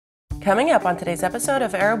Coming up on today's episode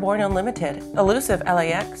of Airborne Unlimited, Elusive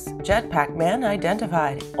LAX, Jetpack man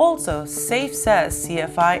identified. Also, SAFE says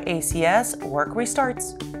CFI ACS work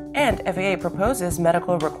restarts. And FAA proposes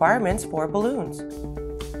medical requirements for balloons.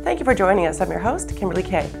 Thank you for joining us. I'm your host, Kimberly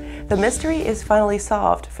Kay. The mystery is finally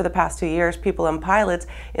solved. For the past 2 years, people and pilots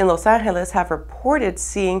in Los Angeles have reported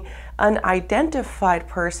seeing an unidentified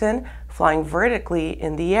person flying vertically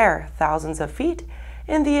in the air, thousands of feet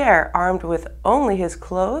in the air, armed with only his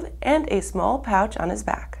clothes and a small pouch on his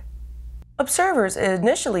back. Observers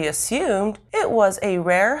initially assumed it was a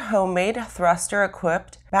rare homemade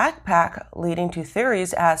thruster-equipped backpack, leading to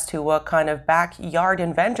theories as to what kind of backyard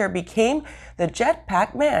inventor became the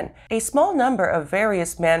Jetpack man. A small number of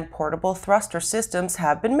various man-portable thruster systems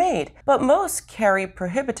have been made, but most carry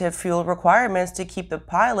prohibitive fuel requirements to keep the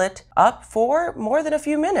pilot up for more than a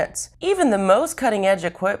few minutes. Even the most cutting-edge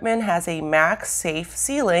equipment has a max safe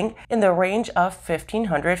ceiling in the range of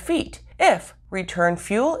 1,500 feet, if return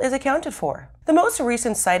fuel is accounted for. The most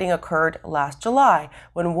recent sighting occurred last July,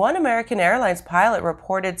 when one American Airlines pilot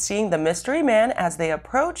reported seeing the mystery man as they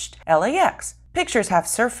approached LAX. Pictures have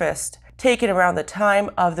surfaced, taken around the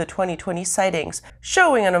time of the 2020 sightings,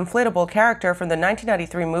 showing an inflatable character from the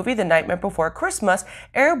 1993 movie The Nightmare Before Christmas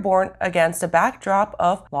airborne against a backdrop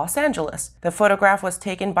of Los Angeles. The photograph was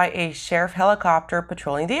taken by a sheriff helicopter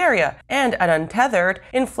patrolling the area, and an untethered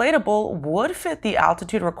inflatable would fit the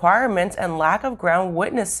altitude requirements and lack of ground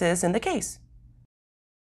witnesses in the case.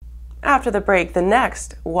 After the break, the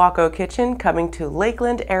next Waco kitchen coming to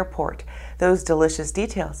Lakeland Airport. Those delicious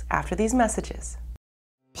details after these messages.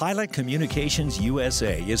 Pilot Communications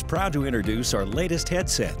USA is proud to introduce our latest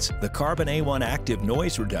headsets, the Carbon A1 Active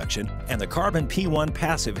Noise Reduction and the Carbon P1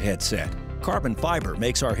 Passive Headset. Carbon fiber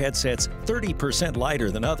makes our headsets 30%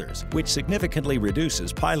 lighter than others, which significantly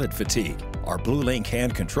reduces pilot fatigue. Our BlueLink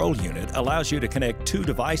hand control unit allows you to connect 2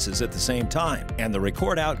 devices at the same time, and the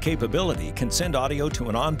record out capability can send audio to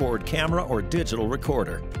an onboard camera or digital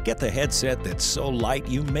recorder. Get the headset that's so light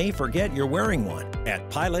you may forget you're wearing one at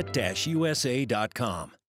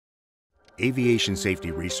pilot-usa.com. Aviation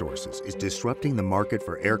Safety Resources is disrupting the market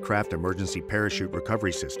for aircraft emergency parachute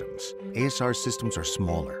recovery systems. ASR systems are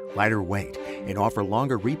smaller, lighter weight, and offer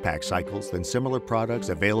longer repack cycles than similar products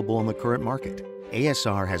available in the current market.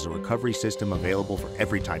 ASR has a recovery system available for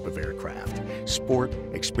every type of aircraft: sport,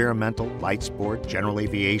 experimental, light sport, general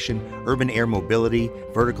aviation, urban air mobility,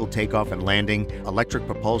 vertical takeoff and landing, electric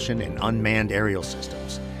propulsion, and unmanned aerial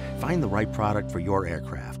systems. Find the right product for your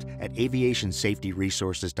aircraft at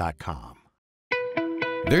aviationsafetyresources.com.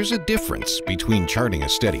 There's a difference between charting a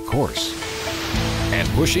steady course and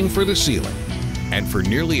pushing for the ceiling. And for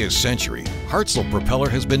nearly a century, Hartzell Propeller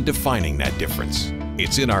has been defining that difference.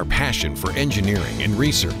 It's in our passion for engineering and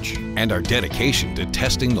research and our dedication to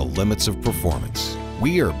testing the limits of performance.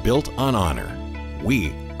 We are built on honor.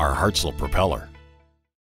 We are Hartzell Propeller.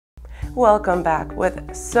 Welcome back.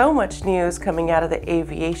 With so much news coming out of the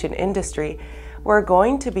aviation industry, we're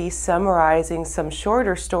going to be summarizing some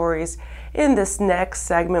shorter stories in this next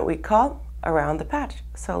segment we call Around the Patch.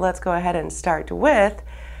 So let's go ahead and start with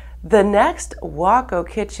the next Waco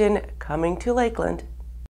kitchen coming to Lakeland.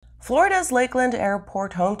 Florida's Lakeland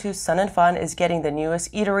Airport, home to Sun and Fun, is getting the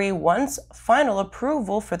newest eatery once final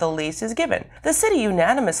approval for the lease is given. The city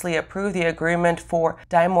unanimously approved the agreement for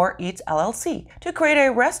Dymore Eats LLC to create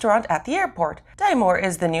a restaurant at the airport. Dymore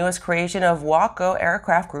is the newest creation of Waco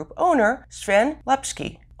Aircraft Group owner Sven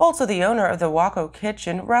Lepsky, also the owner of the Waco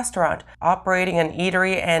Kitchen restaurant. Operating an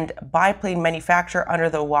eatery and biplane manufacturer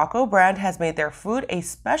under the Waco brand has made their food a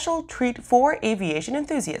special treat for aviation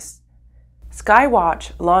enthusiasts.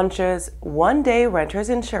 SkyWatch launches one-day renter's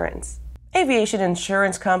insurance. Aviation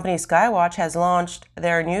insurance company SkyWatch has launched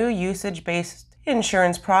their new usage-based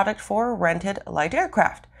insurance product for rented light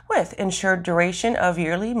aircraft, with insured duration of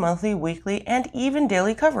yearly, monthly, weekly, and even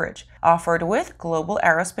daily coverage. Offered with Global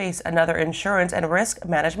Aerospace, another insurance and risk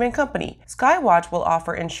management company. SkyWatch will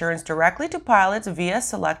offer insurance directly to pilots via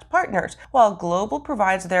select partners, while Global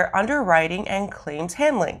provides their underwriting and claims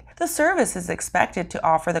handling. The service is expected to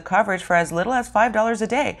offer the coverage for as little as $5 a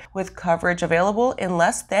day, with coverage available in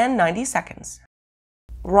less than 90 seconds.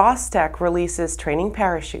 Rostec releases training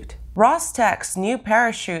parachute. Rostec's new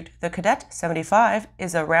parachute, the Cadet 75,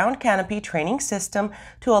 is a round canopy training system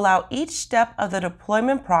to allow each step of the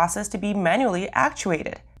deployment process to be manually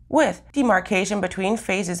actuated. With demarcation between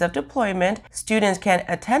phases of deployment, students can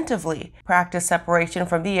attentively practice separation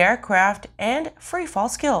from the aircraft and freefall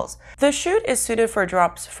skills. The chute is suited for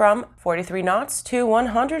drops from 43 knots to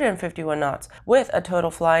 151 knots, with a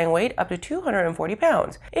total flying weight up to 240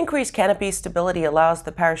 pounds. Increased canopy stability allows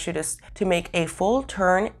the parachutist to make a full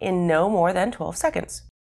turn in no more than 12 seconds.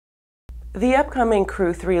 The upcoming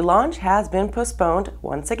Crew 3 launch has been postponed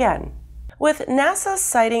once again, with NASA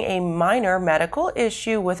citing a minor medical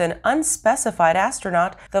issue with an unspecified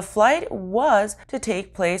astronaut. The flight was to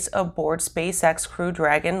take place aboard SpaceX Crew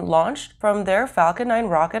Dragon, launched from their Falcon 9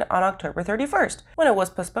 rocket on October 31st, when it was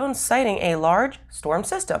postponed citing a large storm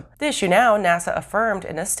system. The issue now, NASA affirmed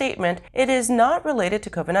in a statement, it is not related to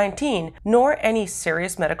COVID-19, nor any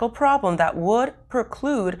serious medical problem that would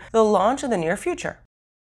preclude the launch in the near future.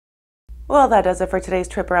 Well, that does it for today's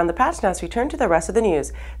trip around the patch. Now let's return to the rest of the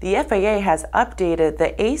news. The FAA has updated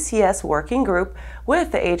the ACS working group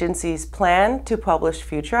with the agency's plan to publish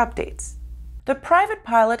future updates. The private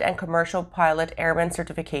pilot and commercial pilot airman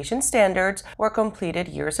certification standards were completed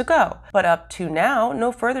years ago, but up to now,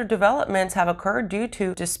 no further developments have occurred due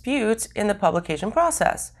to disputes in the publication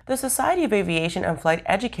process. The Society of Aviation and Flight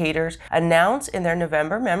Educators announced in their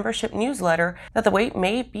November membership newsletter that the wait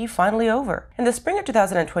may be finally over. In the spring of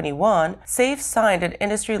 2021, SAFE signed an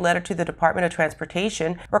industry letter to the Department of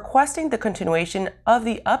Transportation requesting the continuation of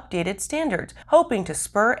the updated standards, hoping to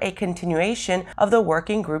spur a continuation of the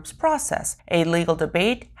working group's process. A legal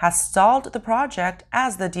debate has stalled the project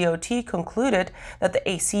as the DOT concluded that the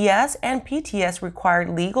ACS and PTS required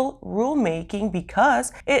legal rulemaking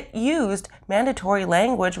because it used mandatory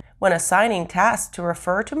language when assigning tasks to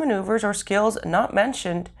refer to maneuvers or skills not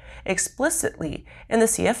mentioned explicitly in the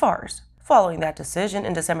CFRs. Following that decision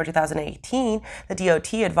in December 2018, the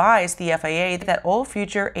DOT advised the FAA that all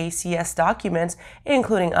future ACS documents,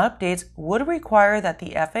 including updates, would require that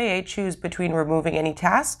the FAA choose between removing any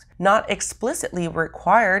tasks not explicitly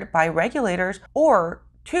required by regulators or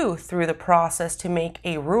through the process to make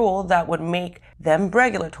a rule that would make them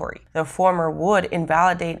regulatory. The former would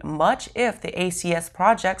invalidate much if the ACS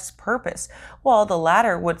project's purpose, while the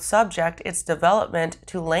latter would subject its development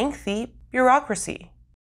to lengthy bureaucracy.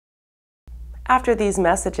 After these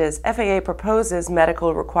messages, FAA proposes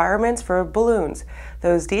medical requirements for balloons.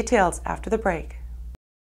 Those details after the break.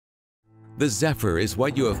 The Zephyr is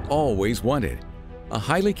what you have always wanted. A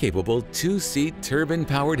highly capable two-seat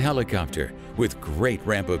turbine-powered helicopter with great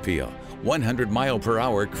ramp appeal,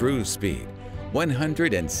 100-mile-per-hour cruise speed,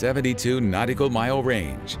 172 nautical mile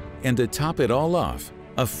range, and to top it all off,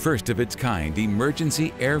 a first-of-its-kind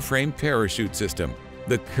emergency airframe parachute system.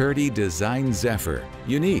 The Curdy Design Zephyr,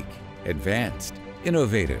 unique, advanced,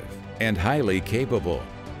 innovative, and highly capable.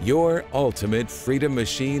 Your ultimate freedom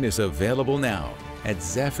machine is available now at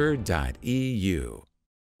zephyr.eu.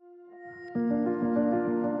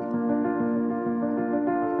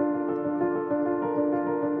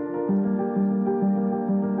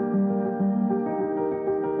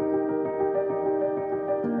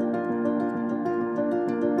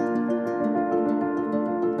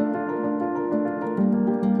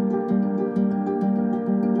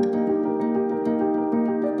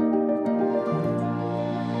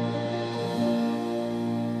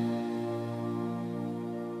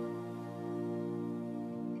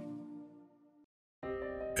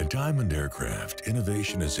 At Diamond Aircraft,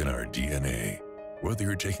 innovation is in our DNA. Whether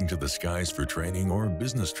you're taking to the skies for training or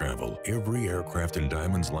business travel, every aircraft in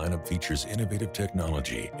Diamond's lineup features innovative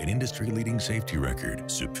technology, an industry-leading safety record,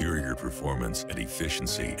 superior performance and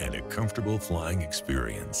efficiency, and a comfortable flying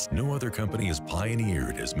experience. No other company has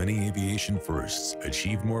pioneered as many aviation firsts,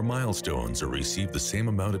 achieved more milestones, or received the same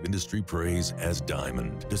amount of industry praise as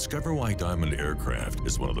Diamond. Discover why Diamond Aircraft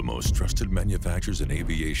is one of the most trusted manufacturers in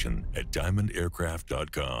aviation at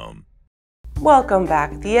diamondaircraft.com. Welcome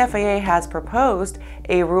back. The FAA has proposed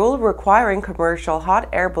a rule requiring commercial hot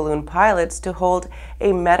air balloon pilots to hold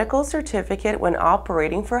a medical certificate when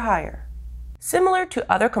operating for hire. Similar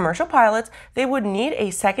to other commercial pilots, they would need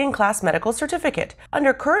a second-class medical certificate.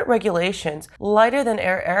 Under current regulations,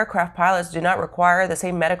 lighter-than-air aircraft pilots do not require the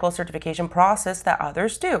same medical certification process that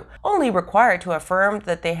others do, only required to affirm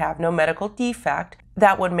that they have no medical defect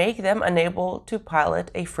that would make them unable to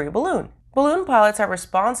pilot a free balloon. Balloon pilots are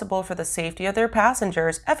responsible for the safety of their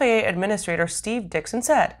passengers, FAA Administrator Steve Dixon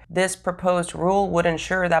said. This proposed rule would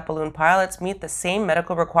ensure that balloon pilots meet the same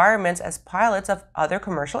medical requirements as pilots of other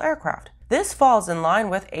commercial aircraft. This falls in line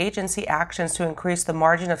with agency actions to increase the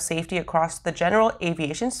margin of safety across the general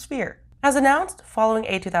aviation sphere. As announced following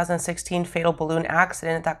a 2016 fatal balloon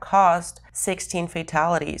accident that caused 16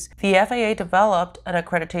 fatalities, the FAA developed an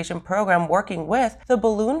accreditation program working with the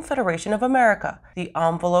Balloon Federation of America, the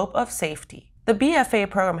envelope of safety. The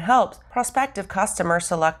BFA program helps prospective customers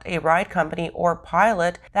select a ride company or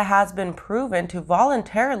pilot that has been proven to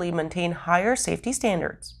voluntarily maintain higher safety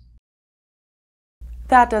standards.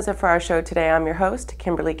 That does it for our show today. I'm your host,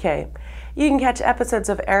 Kimberly Kay. You can catch episodes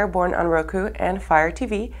of Airborne on Roku and Fire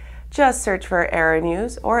TV. Just search for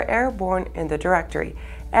Aero-News or Airborne in the directory.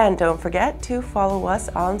 And don't forget to follow us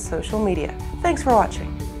on social media. Thanks for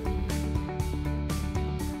watching.